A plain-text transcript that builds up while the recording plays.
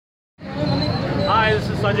Hi, this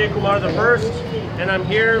is Sanjay Kumar M.D, and I'm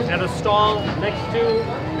here at a stall next to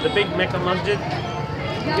the big Mecca Masjid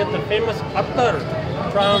to get the famous ATTAR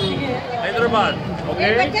from Hyderabad.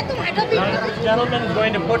 Okay? Now this gentleman is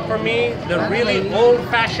going to put for me the really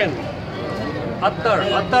old-fashioned ATTAR.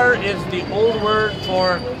 ATTAR is the old word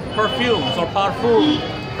for perfumes or parfum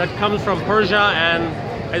that comes from Persia and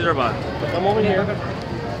Hyderabad. So come over here.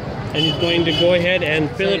 And he's going to go ahead and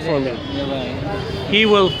fill it for me. He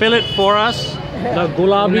will fill it for us. The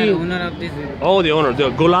gulabi. Owner of this. Oh, the owner. The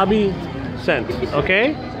gulabi scent.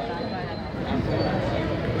 Okay?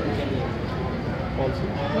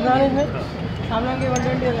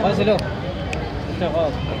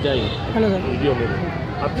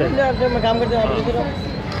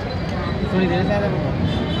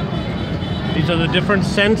 These are the different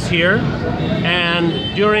scents here,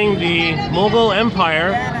 and during the Mughal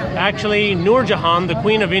Empire, actually Nur Jahan, the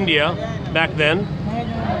Queen of India back then,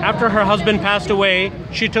 after her husband passed away,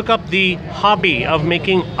 she took up the hobby of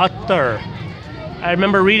making attar. I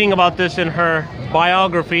remember reading about this in her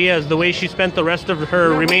biography as the way she spent the rest of her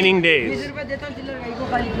remaining days.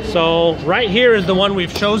 So right here is the one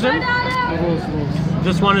we've chosen.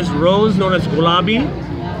 This one is rose, known as gulabi,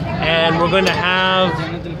 and we're going to have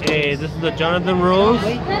this is the Jonathan Rose,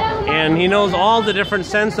 and he knows all the different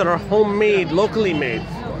scents that are homemade, locally made,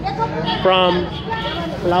 from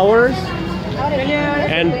flowers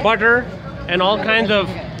and butter and all kinds of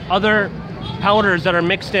other powders that are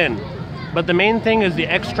mixed in. But the main thing is the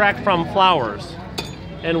extract from flowers.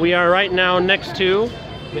 And we are right now next to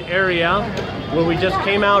the area where we just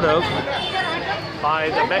came out of by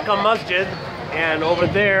the Mecca Masjid, and over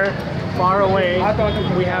there, far away,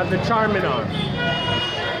 we have the CHARMINAR.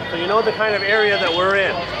 So you know the kind of area that we're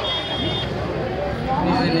in.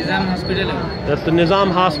 This is the Nizam Hospital. That's the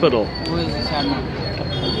Nizam Hospital. Who is the CHARMINAR?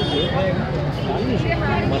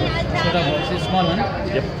 Small one?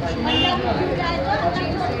 Yep.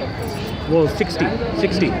 Well, 60.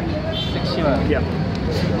 60. 61. Yep.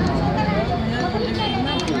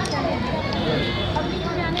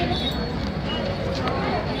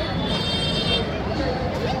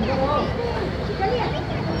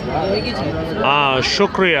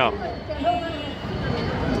 Shukriya,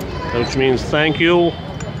 which means thank you,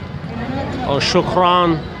 or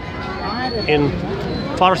shukran in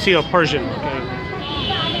Farsi or Persian. Okay.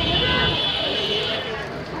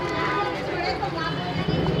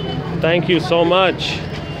 Thank you so much.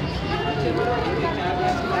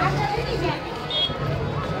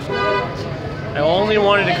 I only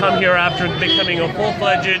wanted to come here after becoming a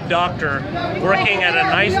full-fledged doctor, working at a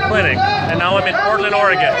nice clinic, and now I'm in Portland,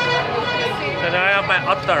 Oregon. And I have my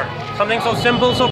ATTAR. Something so simple, so